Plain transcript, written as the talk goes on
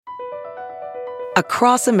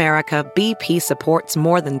Across America, BP supports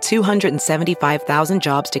more than 275,000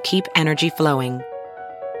 jobs to keep energy flowing.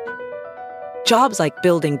 Jobs like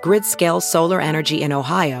building grid-scale solar energy in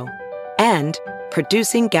Ohio and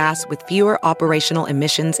producing gas with fewer operational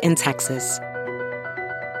emissions in Texas.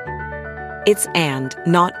 It's and,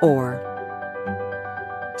 not or.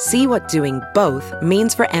 See what doing both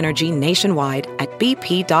means for energy nationwide at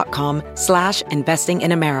bp.com/investing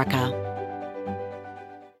in America.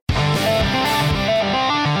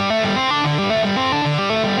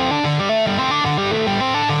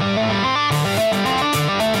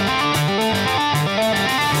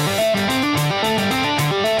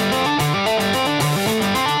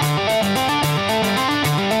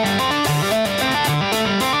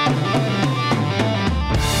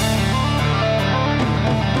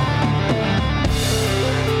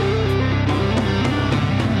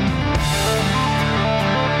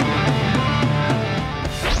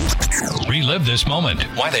 Relive this moment.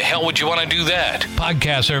 Why the hell would you want to do that?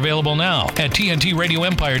 Podcasts are available now at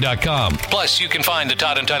TNTRadioEmpire.com. Plus, you can find the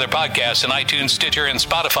Todd and Tyler podcasts on iTunes, Stitcher, and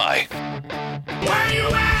Spotify. Where you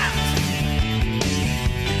at?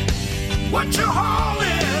 What you hauling?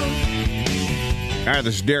 All right,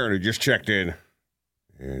 this is Darren who just checked in.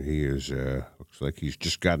 And he is, looks like he's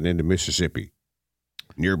just gotten into Mississippi,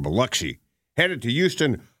 near Biloxi. Headed to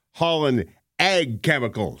Houston, hauling ag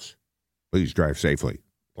chemicals. Please drive safely.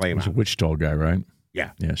 Play him He's a out. Wichita guy, right?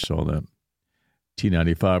 Yeah. Yeah, I saw that.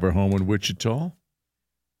 T95 are home in Wichita.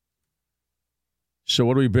 So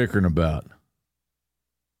what are we bickering about?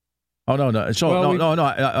 Oh, no. It's all, Well, no.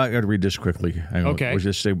 I got to read this quickly. Hang on. Okay. We'll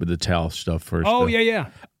just stay with the towel stuff first. Oh,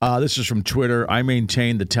 yeah. This is from Twitter. I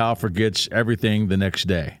maintain the towel forgets everything the next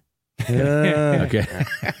day. Okay.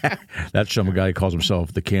 That's some guy who calls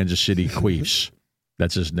himself the Kansas City Queefs.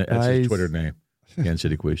 That's his Twitter name. Kansas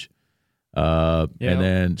City Queefs. And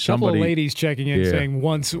then couple of ladies checking in saying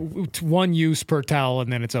one use per towel and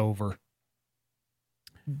then it's over.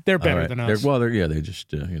 They're better than us. They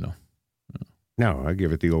just No, I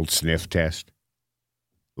give it the old sniff test.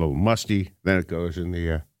 A little musty, then it goes in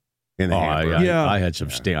the hamper. I had some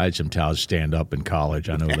I had some towels stand up in college.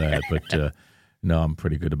 I know that, but no, I'm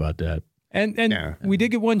pretty good about that. And we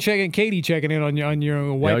did get one Katie checking in on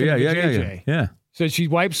your wiping the JJ. Yeah. So she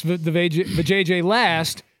wipes the JJ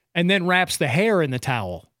last and then wraps the hair in the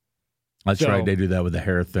towel. That's right. They do that with the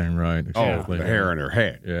hair thing, right? Exactly. The hair in her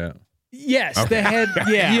head. Yeah. Yes, the head.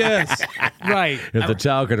 Yeah. Yes. Right. If the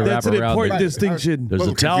towel could wrap That's an around important distinction. Does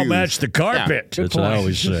the towel match the carpet? Yeah, That's what I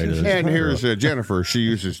always say. And here's Jennifer. She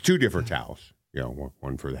uses two different towels.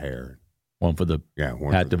 One for the hair. One for the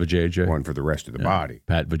one Pat for the Vajayjay. One for the rest of the body.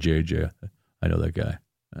 Pat Vajayjay. I know that guy.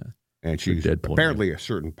 And she's apparently a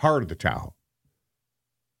certain part of the towel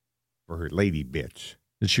for her lady bits.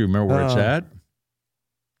 Did she remember where it's at?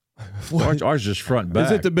 Ours is front and back.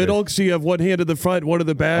 Is it the middle? So you have one hand in the front, one in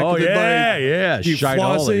the back. Oh, and then yeah. you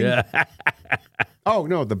flossing? Yeah. Oh,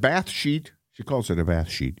 no, the bath sheet, she calls it a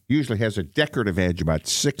bath sheet, usually has a decorative edge about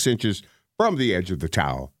 6 inches from the edge of the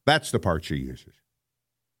towel. That's the part she uses.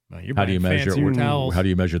 Well, How do you measure towels. How do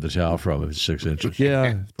you measure the towel from if it's 6 inches?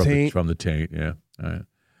 Yeah, from the taint. Yeah. All right.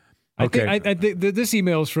 Okay. I think this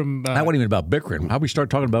email is from. That wasn't even about bickering. How we start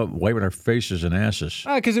talking about wiping our faces and asses?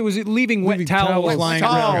 Because it was leaving wet towels lying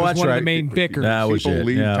around. It was one of the main bickers. That was People it.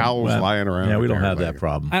 leave towels lying around. Yeah, we don't have that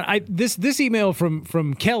problem. This email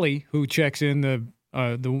from Kelly, who checks in, the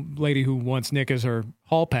lady who wants Nick as her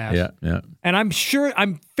hall pass. Yeah. And I'm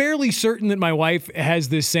fairly certain that my wife has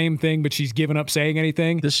this same thing, but she's given up saying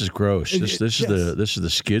anything. This is gross. This is the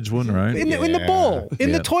skids one, right? In the bowl,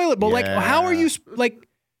 in the toilet bowl. Like, how are you like?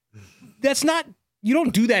 That's not. You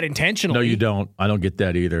don't do that intentionally. No, you don't. I don't get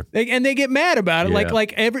that either. And they get mad about it. Yeah.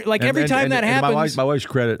 Every time that happens. My wife's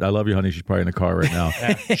credit. I love you, honey. She's probably in the car right now.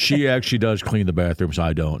 She actually does clean the bathrooms.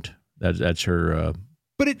 I don't. That's her.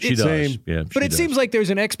 But she does. Yeah, but it seems like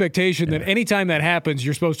there's an expectation that anytime that happens,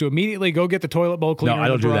 you're supposed to immediately go get the toilet bowl cleaner. No, I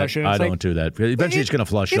don't do that. I don't do that. Eventually, it's going to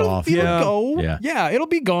flush off. It'll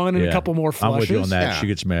be gone in a couple more flushes. I'm with you on that. Yeah. She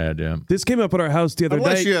gets mad. Yeah. This came up at our house the other day.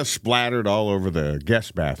 Unless you have splattered all over the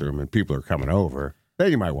guest bathroom and people are coming over,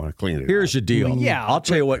 then you might want to clean it. Here's the deal. Yeah, I'll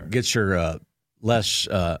tell you what gets her less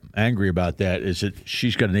angry about that is that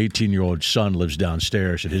she's got an 18-year-old son lives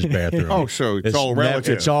downstairs in his bathroom. Oh, so it's all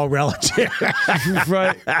relative. It's all relative.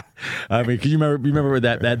 Right. I mean, can you remember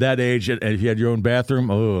that age and if you had your own bathroom?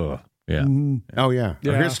 Oh, yeah. Oh, yeah.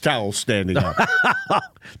 Here's towels standing up.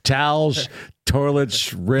 Towels,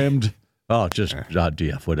 toilets rimmed. Oh, just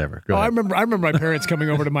DF, whatever. Go I ahead. remember my parents coming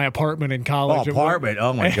over to my apartment in college. Apartment.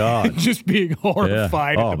 Oh, my God. And just being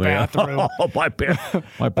horrified in the bathroom. Oh, my apartment.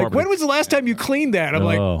 Like, when was the last time you cleaned that? I'm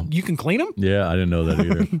like, you can clean them? Yeah, I didn't know that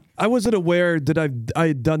either. I wasn't aware that I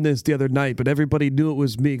had done this the other night, but everybody knew it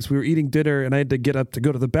was me because we were eating dinner and I had to get up to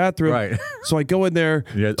go to the bathroom. Right. So I go in there,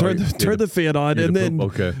 turn the fan on, and then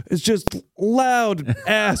it's just loud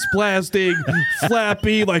ass blasting,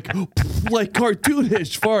 flappy, like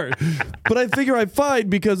cartoonish fart. But I figure I'm fine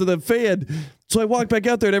because of the fan. So I walk back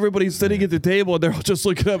out there and everybody's sitting at the table and they're all just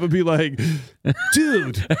looking up and be like,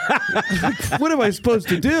 dude, what am I supposed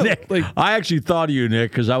to do? Nick, like, I actually thought of you,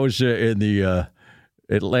 Nick, because I was in the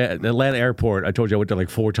Atlanta airport. I told you I went there like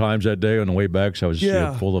 4 times that day on the way back, so I was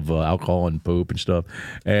full of alcohol and poop and stuff.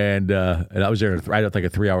 And I was there right at like a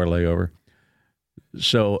 3-hour layover.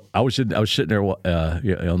 So I was sitting there on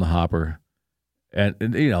the hopper, and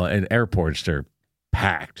in airports they're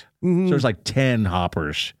packed. Mm-hmm. So there's like 10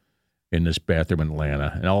 hoppers in this bathroom in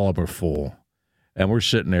Atlanta, and all of them are full. And we're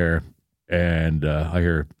sitting there, and I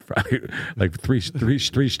hear like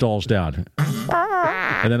three stalls down,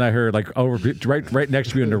 and then I heard like over right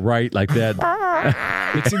next to me on the right, like that.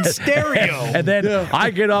 It's in stereo. And then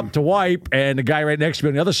I get up to wipe, and the guy right next to me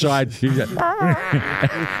on the other side, and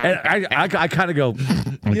I kind of go,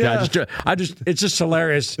 it's just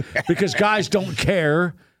hilarious because guys don't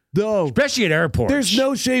care. No, especially at airports. There's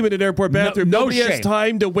no shame in an airport bathroom. Nobody has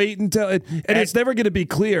time to wait until, and it's never going to be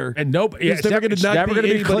clear. And it's never going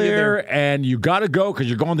to be clear. And you got to go because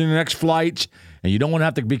you're going to the next flight, and you don't want to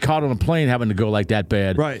have to be caught on a plane having to go like that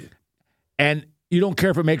bad. Right. And you don't care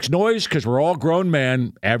if it makes noise because we're all grown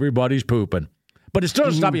men. Everybody's pooping, but it still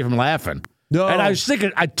doesn't stop you from laughing. No. And I was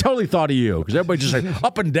thinking, I totally thought of you because everybody just like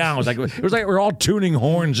up and down. It was like we're all tuning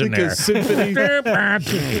horns in there. Symphony.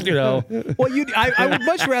 Well, I would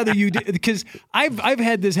much rather you did, because I've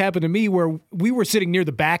had this happen to me where we were sitting near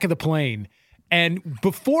the back of the plane, and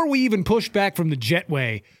before we even pushed back from the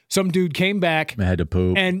jetway, some dude came back. I had to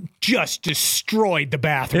poop and just destroyed the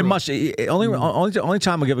bathroom. It must only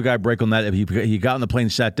time I give a guy a break on that if he got on the plane,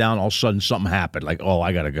 sat down, all of a sudden something happened. Like, oh,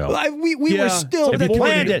 I gotta go. We were still if he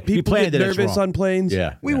planned it. He planned it. Nervous on planes.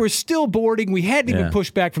 Yeah, we were still boarding. We hadn't even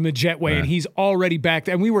pushed back from the jetway, and he's already back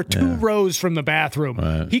there. And we were 2 rows from the bathroom.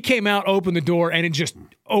 Right. He came out, opened the door, and it just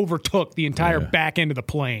overtook the entire back end of the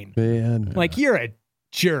plane. Man, like you're a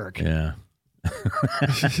jerk. Yeah.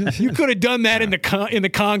 You could have done that in the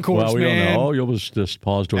concourse, well, we man. don't know. You'll just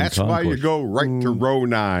pause during That's the concourse. why you go right to row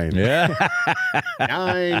 9. Yeah.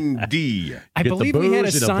 9D. I believe we had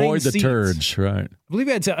assigned avoid the seats. turds, right? I believe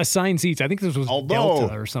we had assigned seats. I think this was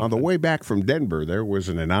Delta or something. On the way back from Denver, there was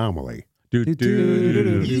an anomaly.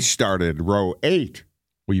 He started row 8.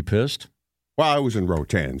 Were you pissed? Well, I was in row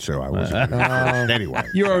 10, so I wasn't. Anyway.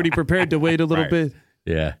 you're already prepared to wait a little bit.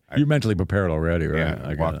 Yeah, you mentally prepared already, right? Yeah,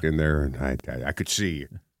 I walked in there and I could see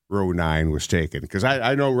row 9 was taken because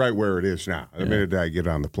I know right where it is now. The minute I get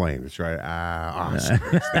on the plane, it's right. Awesome,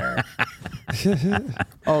 it's there.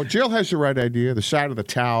 Oh, Jill has the right idea. The side of the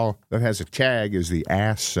towel that has a tag is the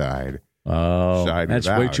ass side. Oh, side that's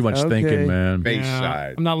way too much thinking, man. Face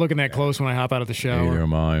side. I'm not looking that close when I hop out of the shower. Neither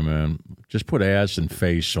am I, man. Just put ass and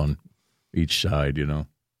face on each side,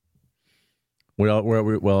 What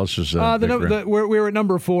else is we're at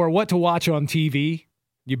number 4. What to watch on TV?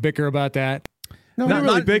 You bicker about that? No, not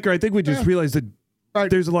really bicker. I think we just realized that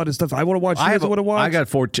there's a lot of stuff I want to watch. I want to watch. I got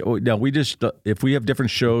 4. No, we just if we have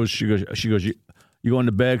different shows, she goes. You go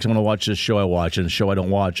into bed because I want to watch this show I watch, and the show I don't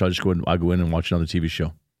watch, I go in and watch another TV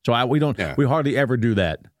show. So we hardly ever do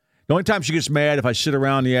that. The only time she gets mad if I sit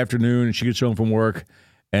around in the afternoon and she gets home from work,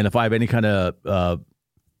 and if I have any kind of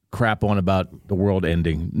crap on about the world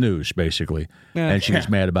ending news, basically. And she gets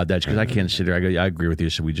mad about that because I can't sit there. I agree with you,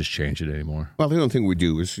 so we just change it anymore. Well, the only thing we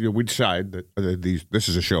do is we decide that this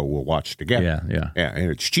is a show we'll watch together. Yeah.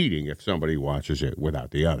 And it's cheating if somebody watches it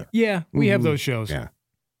without the other. Yeah, we have those shows. Yeah.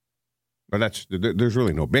 But there's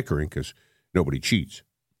really no bickering because nobody cheats.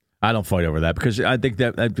 I don't fight over that because I think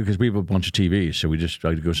that because we have a bunch of TVs, so we just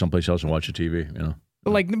try to go someplace else and watch the TV,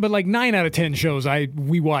 But like 9 out of 10 shows I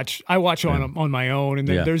watch on my own, and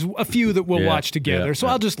then there's a few that we'll watch together. So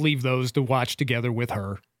I'll just leave those to watch together with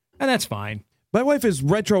her, and that's fine. My wife has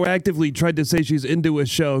retroactively tried to say she's into a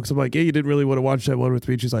show because I'm like, hey, you didn't really want to watch that one with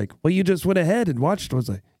me. She's like, well, you just went ahead and watched it. I was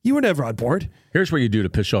like, you were never on board. Here's what you do to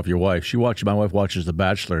piss off your wife. My wife watches The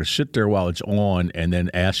Bachelor. Sit there while it's on and then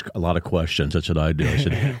ask a lot of questions. That's what I do. I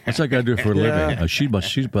said, what's that guy do for a living? She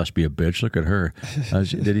must be a bitch. Look at her.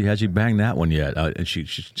 Has he banged that one yet? And she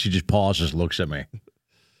just pauses, looks at me.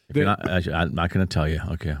 I'm not going to tell you.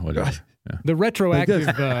 Okay, whatever. Yeah. The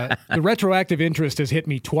retroactive interest has hit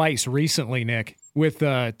me twice recently, Nick. with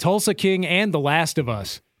Tulsa King and The Last of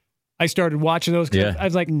Us. I started watching those. Yeah. I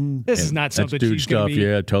was like, this is not something That's dude she's going stuff. to be.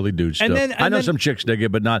 Yeah, totally dude stuff. I know some chicks dig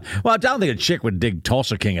it, but not. Well, I don't think a chick would dig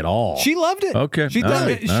Tulsa King at all. She loved it. Okay. She All loved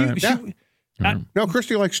right. it. All right. No,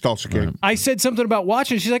 Christy likes Tulsa King. I said something about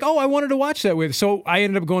watching. She's like, "Oh, I wanted to watch that with." So I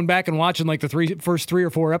ended up going back and watching like the first 3 or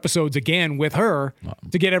 4 episodes again with her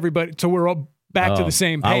to get everybody. So we're all back to the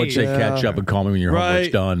same page. I would say catch up and call me when your homework's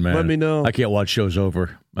done, man. Let me know. I can't watch shows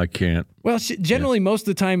over. I can't. Well, generally most of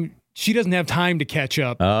the time she doesn't have time to catch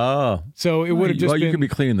up. Oh, so it would have just been. You could be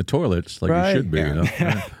cleaning the toilets like you should be. You know?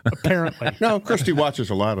 Apparently. No, Christy watches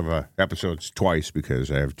a lot of episodes twice because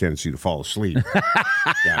I have a tendency to fall asleep.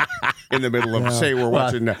 In the middle of, say, we're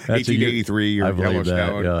watching 1883 or I believe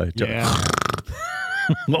Yellowstone. that. Yeah.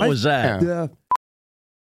 What was that? Yeah.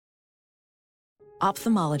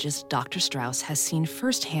 Ophthalmologist Dr. Strauss has seen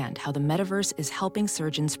firsthand how the metaverse is helping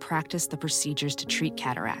surgeons practice the procedures to treat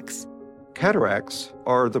cataracts. Cataracts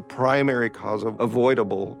are the primary cause of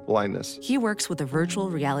avoidable blindness. He works with a virtual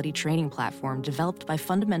reality training platform developed by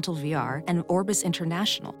Fundamental VR and Orbis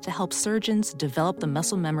International to help surgeons develop the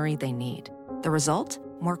muscle memory they need. The result?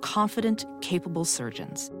 More confident, capable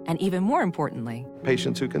surgeons. And even more importantly,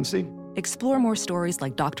 Patients who can see. explore more stories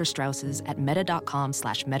like Dr. Strauss's at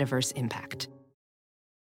meta.com/metaverseimpact.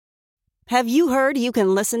 Have you heard you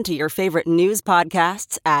can listen to your favorite news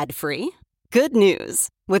podcasts ad-free? Good news.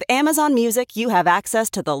 With Amazon Music, you have access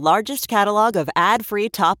to the largest catalog of ad-free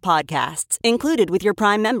top podcasts included with your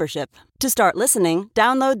Prime membership. To start listening,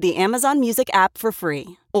 download the Amazon Music app for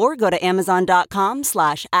free or go to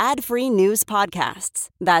amazon.com/ad-free news podcasts.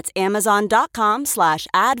 That's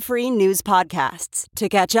amazon.com/ad-free news podcasts to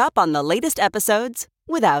catch up on the latest episodes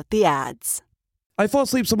without the ads. I fall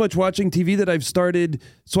asleep so much watching TV that I've started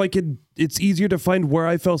it's easier to find where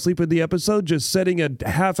I fell asleep in the episode, just setting a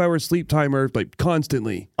half-hour sleep timer like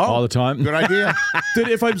constantly. All the time? Good idea. Then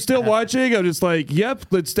if I'm still watching, I'm just like, yep,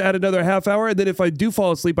 let's add another half hour. And then if I do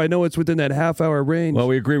fall asleep, I know it's within that half-hour range. Well,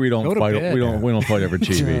 we agree we don't fight. bed. We don't fight over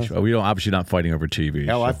TV. We don't obviously not fighting over TV.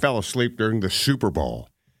 Hell, so. I fell asleep during the Super Bowl.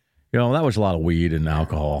 You know, that was a lot of weed and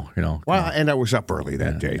alcohol, you know. Well, and I was up early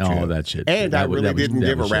that day, too. Oh, that's it. And I really didn't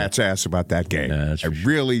give a it. rat's ass about that game. Yeah, that's I for sure.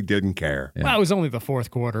 really didn't care. Well, it was only the fourth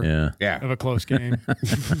quarter Yeah. of a close game.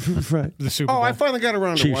 Right. The Super Bowl. Oh, I finally got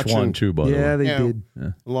around to Chiefs watching. won too, by the way. Yeah, they Yeah. did.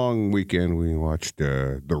 Long weekend, we watched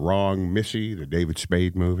The Wrong Missy, the David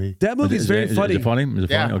Spade movie. That movie's very funny. Is it funny? Is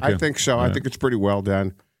it Yeah, funny? Okay. I think so. I think it's pretty well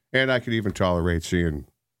done. And I could even tolerate seeing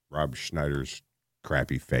Rob Schneider's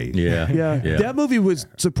crappy face. Yeah. Yeah. That movie was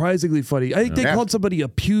surprisingly funny. I think they called somebody a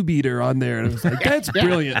pew beater on there. And I was like, that's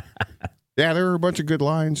brilliant. Yeah, there were a bunch of good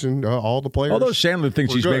lines, and all the players. All those Sandler things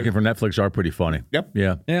were he's good. making for Netflix are pretty funny. Yep.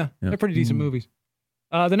 Yeah. Yeah, they're pretty decent movies.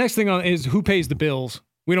 The next thing on is who pays the bills.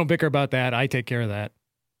 We don't bicker about that. I take care of that.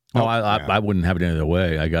 Oh, I wouldn't have it any other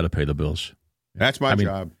way. I got to pay the bills. That's my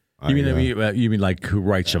job. You mean like who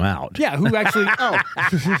writes them out? Yeah, who actually? I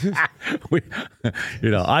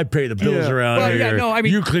pay the bills around Well, here. yeah, no, I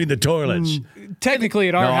mean- you clean the toilets. Technically,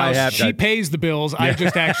 at our No, I house, have she that. pays the bills. I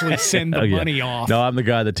just actually send the Oh, yeah. money off. No, I'm the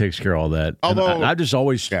guy that takes care of all that. And Although- I just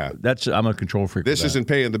always Yeah. I'm a control freak. This for that. isn't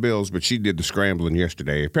paying the bills, but she did the scrambling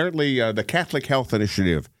yesterday. Apparently, the Catholic Health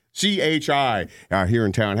Initiative, CHI, here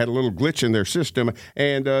in town, had a little glitch in their system,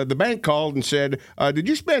 and the bank called and said, did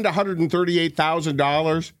you spend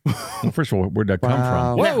 $138,000? Well, first of all, where'd that come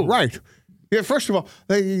from? Yeah, right. Yeah, first of all,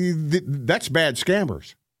 that's bad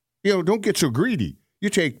scammers. Don't get so greedy. You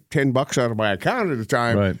take $10 out of my account at a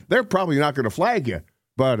time, Right. they're probably not going to flag you.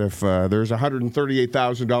 But if there's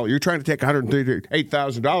 $138,000, you're trying to take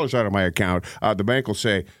 $138,000 out of my account, the bank will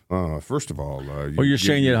say, first of all, You're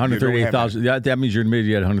saying you had don't have $138,000. That means you're admitting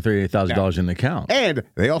you had $138,000 in the account. And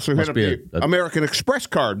they also hit Must up be the American Express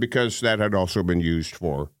card because that had also been used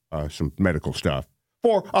for some medical stuff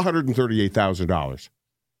for $138,000.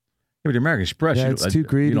 Yeah, but the American Express, Yeah, it's too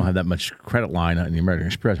greedy. You don't have that much credit line in the American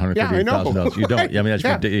Express. I know. $138,000. You don't. I mean, that's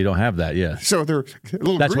Yeah. you don't have that. Yeah. So they're a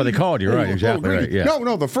little That's why they greedy. called you, right, A little exactly, greedy. right, yeah.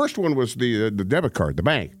 No, the first one was the debit card, the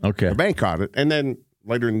bank. Okay. The bank caught it, and then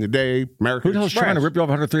later in the day, American Who the hell's Express. trying to rip you off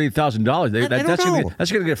 $138,000? I don't know.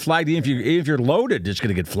 That's going to get flagged. Even if you're loaded, it's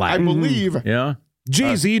going to get I flagged. believe Yeah.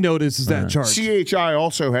 Jay-Z notices that charge. CHI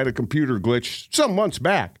also had a computer glitch some months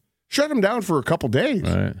back. Shut them down for a couple days.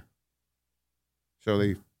 Right. So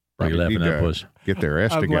they Why you probably laughing need at, to Puss? get their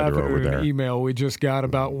S I'm together laughing over at there. an email we just got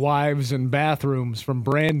about wives and bathrooms from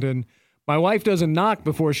Brandon. My wife doesn't knock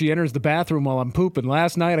before she enters the bathroom while I'm pooping.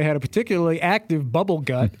 Last night I had a particularly active bubble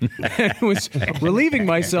gut and was relieving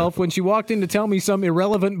myself when she walked in to tell me some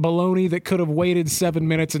irrelevant baloney that could have waited 7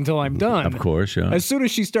 minutes until I'm done. Of course, yeah. As soon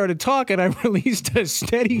as she started talking, I released a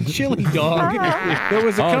steady chili dog that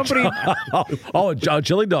was accompanied... a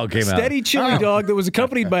chili dog came out. Steady chili dog that was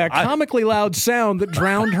accompanied by a comically loud sound that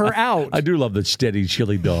drowned her out. I do love the steady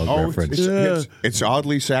chili dog reference. It's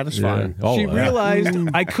oddly satisfying. Yeah. She realized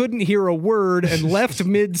I couldn't hear a word and left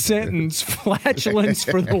mid-sentence, flatulence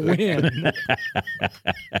for the win.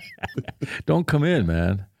 Don't come in,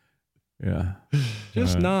 man. Yeah.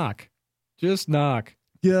 Just knock. Just knock.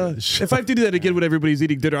 Yeah. If I have to do that again when everybody's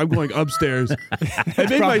eating dinner, I'm going upstairs. I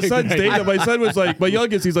made my son stay there. My son was like, my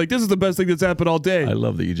youngest, he's like, this is the best thing that's happened all day. I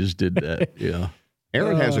love that you just did that. Yeah.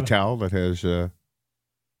 Aaron has a towel that has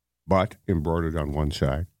butt embroidered on one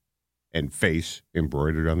side and face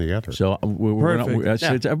embroidered on the other. So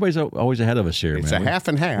everybody's always ahead of us here, it's man. It's a half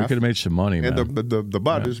and half. We could have made some money, man. And the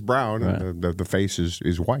butt is brown and the face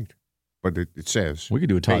is white. But it says. We could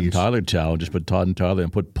do a Todd and Tyler towel, just put Todd and Tyler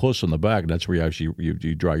and put puss on the back. That's where you actually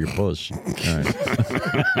you draw your puss. All right.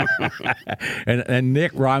 and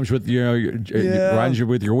Nick rhymes with rhymes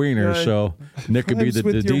with your wiener, so Nick could be the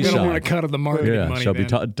D side. We don't want to cut of the marketing money. So it'd be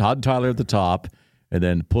Todd and Tyler at the top, and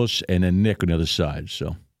then puss, and then Nick on the other side.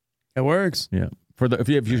 So it works. Yeah.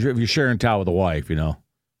 If you're sharing a towel with a wife,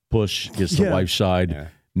 puss gets the wife's side,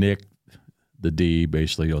 Nick. The D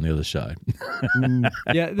basically on the other side.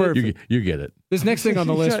 Yeah, you get it. This next thing on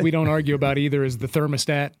the list we don't argue about either is the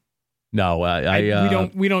thermostat. No,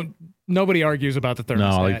 we don't. Nobody argues about the thermostat.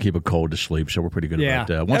 No, I keep it cold to sleep, so we're pretty good about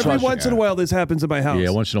that. Every once in a while, this happens in my house.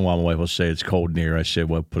 Yeah, once in a while, my wife will say it's cold in here. I say,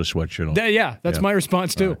 well, put a sweatshirt on. That's my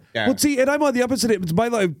response too. Well, see, and I'm on the opposite. It's my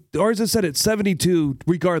life. Ours is set at 72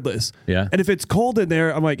 regardless. Yeah. And if it's cold in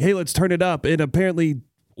there, I'm like, hey, let's turn it up. And apparently.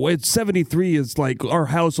 It's 73 is like our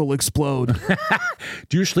house will explode.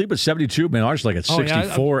 Do you sleep at 72? Man, ours is like at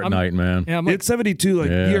 64 at night, man. Yeah, it's 72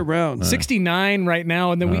 year round. 69 right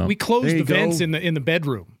now, and then we close the vents in the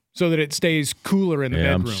bedroom so that it stays cooler in the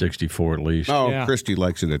bedroom. I'm 64 at least. Oh, Christy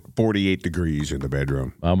likes it at 48 degrees in the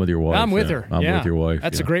bedroom. I'm with your wife. I'm with her. I'm with your wife.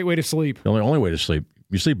 That's a great way to sleep. The only way to sleep.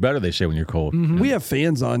 You sleep better, they say, when you're cold. Mm-hmm. We have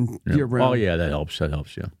fans on year round. Oh, yeah, that helps.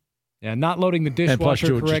 Yeah. Yeah, not loading the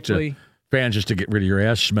dishwasher correctly. Fans just to get rid of your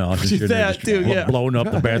ass smell. Blowing up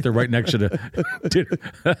the bathroom right next to the.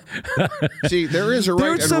 See, there is a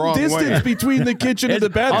right There's some distance between the kitchen and the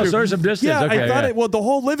bathroom. Oh, so there's some distance. Yeah, okay, I thought the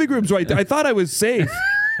whole living room's right there. I thought I was safe.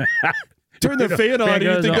 Turn the fan on and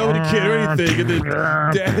you think go to kid or anything, and then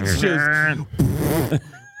Dad's just.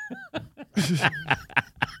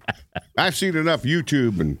 I've seen enough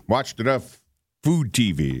YouTube and watched enough food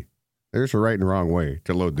TV. There's a right and wrong way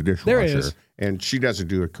to load the dishwasher. There is. And she doesn't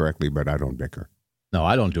do it correctly, but I don't bicker. No,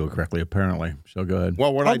 I don't do it correctly, apparently. So go ahead.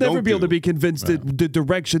 Well, I'll never be able to be convinced that the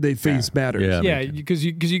direction they face matters. Yeah, because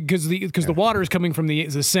the water is coming from the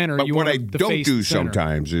center. But what I don't do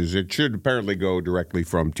sometimes is it should apparently go directly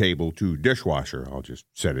from table to dishwasher. I'll just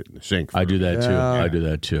set it in the sink. I do that too. I do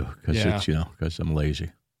that too because it's because I'm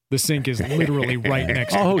lazy. The sink is literally right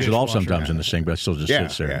next to the dishwasher. I'll hose it off sometimes in the sink, but it still just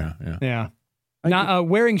sits there. Yeah. Not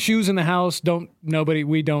wearing shoes in the house.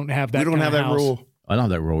 We don't have that. We don't have that rule. I don't have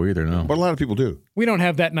that rule either. No, but a lot of people do. We don't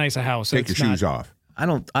have that nice a house. Take your shoes off. I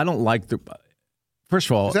don't like the. First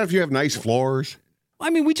of all, is that if you have nice floors? I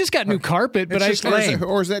mean, we just got new carpet, but it's lame.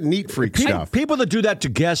 Or is that neat freak stuff? People that do that to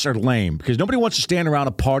guests are lame because nobody wants to stand around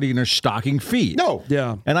a party in their stocking feet. No.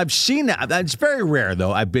 Yeah. And I've seen that. It's very rare,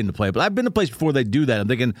 though. I've been to play, but I've been to place before they do that. I'm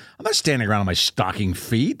thinking, I'm not standing around on my stocking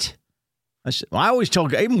feet. I always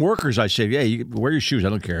tell even workers, I say, yeah, you wear your shoes. I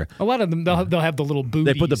don't care. A lot of them, they'll have the little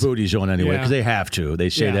booties. They put the booties on anyway because they have to. They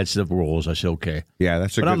say that's the rules. I say, okay. Yeah,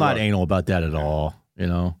 that's a good But I'm not look. anal about that at all,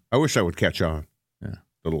 I wish I would catch on. Yeah.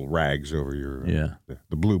 Little rags over your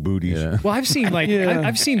the blue booties. Yeah. Well, I've seen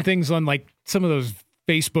I've seen things on like some of those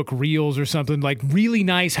Facebook reels or something, like really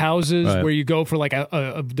nice houses where you go for like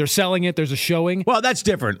they're selling it. There's a showing. Well, that's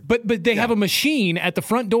different. But they have a machine at the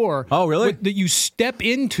front door. Oh, really? That you step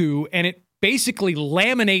into and it basically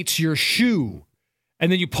laminates your shoe.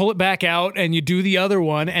 And then you pull it back out and you do the other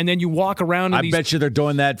one and then you walk around. I bet you they're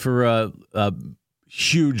doing that for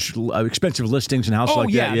huge, expensive listings and houses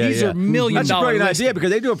like that. Yeah, these are $1 million. That's a brilliant idea because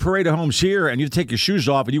they do a parade of homes here and you take your shoes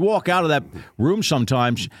off and you walk out of that room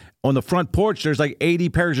sometimes on the front porch. There's like 80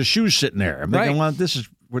 pairs of shoes sitting there. I'm thinking, well, this is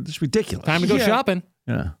ridiculous. Time to go shopping.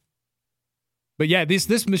 Yeah. But yeah,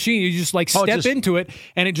 this machine, you just step into it,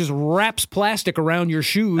 and it just wraps plastic around your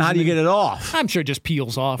shoes. How do you get it off? I'm sure it just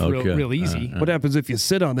peels off real easy. What happens if you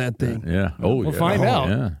sit on that thing? Yeah. We'll find out.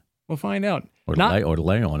 Yeah. We'll find out. Or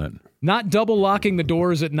lay on it. Not double locking the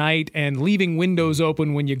doors at night and leaving windows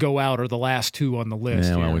open when you go out are the last two on the list.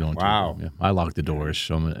 Yeah, well, here. we don't. Wow. Do that. Yeah. I lock the doors,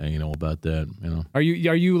 so you know about that. You know. Are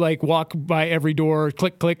you like walk by every door,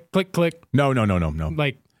 click, click, click, click? No.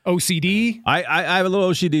 Like OCD? I have a little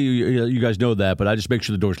OCD. You guys know that, but I just make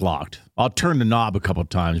sure the door's locked. I'll turn the knob a couple of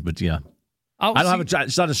times, but yeah. I don't have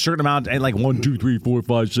it's not a certain amount. And like 1, 2, 3, 4,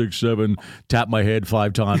 5, 6, 7. Tap my head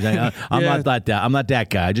 5 times. I'm not that. I'm not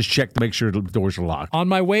that guy. I just check to make sure the doors are locked. On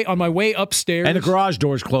my way upstairs, and the garage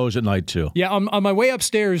doors close at night too. Yeah, on my way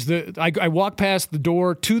upstairs, I walk past the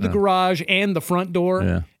door to the garage and the front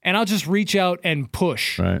door, and I'll just reach out and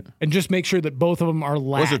push, and just make sure that both of them are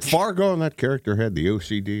latched. Was it Fargo and that character had the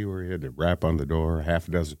OCD where he had to rap on the door half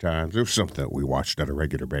a dozen times? It was something that we watched on a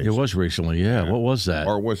regular basis. It was recently, yeah. What was that?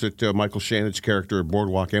 Or was it Michael Shannon's character in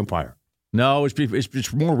Boardwalk Empire? No,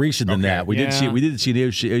 it's more recent than that. We didn't see the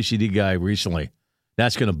OCD guy recently.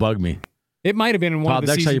 That's going to bug me. It might have been in one of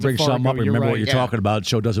the seasons. That's how you bring of Fargo, something up and remember what you're talking about,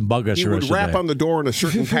 so it doesn't bug us. He would rap on the door in a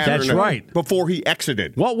certain pattern. That's right. Before he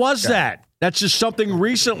exited. What was that? That's just something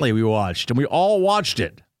recently we watched, and we all watched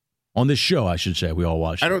it on this show. I should say we all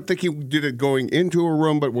watched. I don't think he did it going into a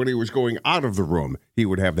room, but when he was going out of the room, he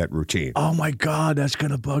would have that routine. Oh my God, that's going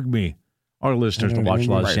to bug me. Our listeners to watch a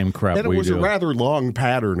lot of the same crap we do. And it was a rather long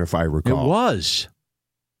pattern, if I recall. It was.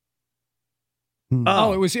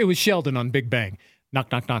 Oh, it was Sheldon on Big Bang.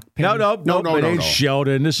 Knock, knock, knock. No. It ain't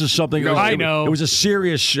Sheldon. This is something. I know. It was a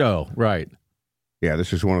serious show, right? Yeah,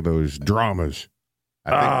 this is one of those dramas. I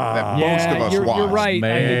think that most of us watched. You're right.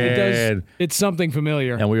 Man. It's something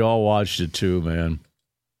familiar. And we all watched it too, man.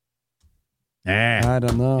 I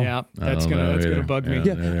don't know. Yeah, that's gonna bug me.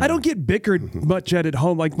 Yeah, I don't get bickered much at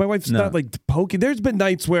home. Like my wife's not like poking. There's been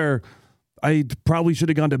nights where I probably should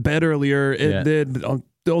have gone to bed earlier, and then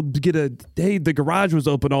they'll get hey, the garage was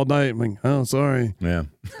open all night. I'm like, oh, sorry. Yeah,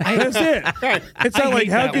 that's it. It's not like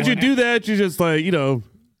how could you do that? She's just like,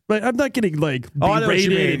 But I'm not getting like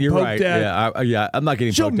berated, You're poked right. at. Yeah, I'm not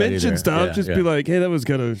getting. She'll poked mention at stuff. Just be like, hey, that was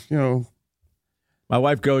kind of My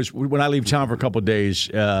wife goes, when I leave town for a couple of days,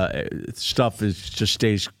 stuff just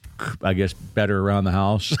stays, I guess, better around the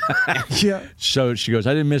house. Yeah. So she goes,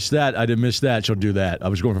 I didn't miss that. She'll do that. I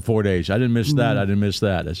was going for 4 days. I didn't miss that.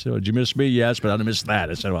 I said, did you miss me? Yes, but I didn't miss that.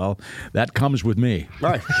 I said, well, that comes with me.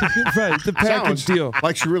 Right. Right. The package deal.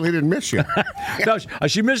 Like she really didn't miss you. No,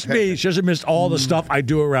 she missed me. She hasn't missed all the stuff I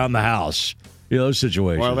do around the house. Those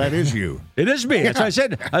situations. Well, that is you. It is me. That's what I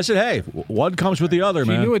said. I said, hey, one comes with the other,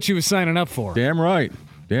 man. She knew what she was signing up for. Damn right.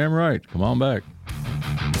 Come on back.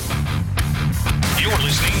 You're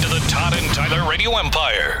listening to the Todd and Tyler Radio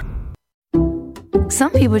Empire.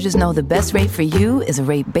 Some people just know the best rate for you is a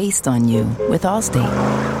rate based on you with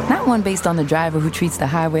Allstate. Not one based on the driver who treats the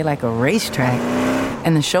highway like a racetrack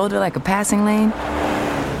and the shoulder like a passing lane.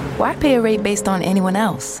 Why pay a rate based on anyone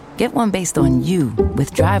else? Get one based on you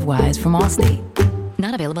with DriveWise from Allstate.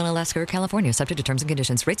 Not available in Alaska or California, subject to terms and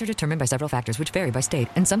conditions. Rates are determined by several factors, which vary by state.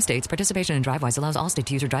 In some states, participation in DriveWise allows Allstate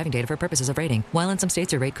to use your driving data for purposes of rating. While in some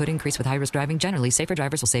states, your rate could increase with high-risk driving. Generally, safer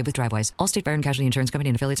drivers will save with DriveWise. Allstate Fire and Casualty Insurance Company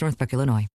and affiliates, Northbrook, Illinois.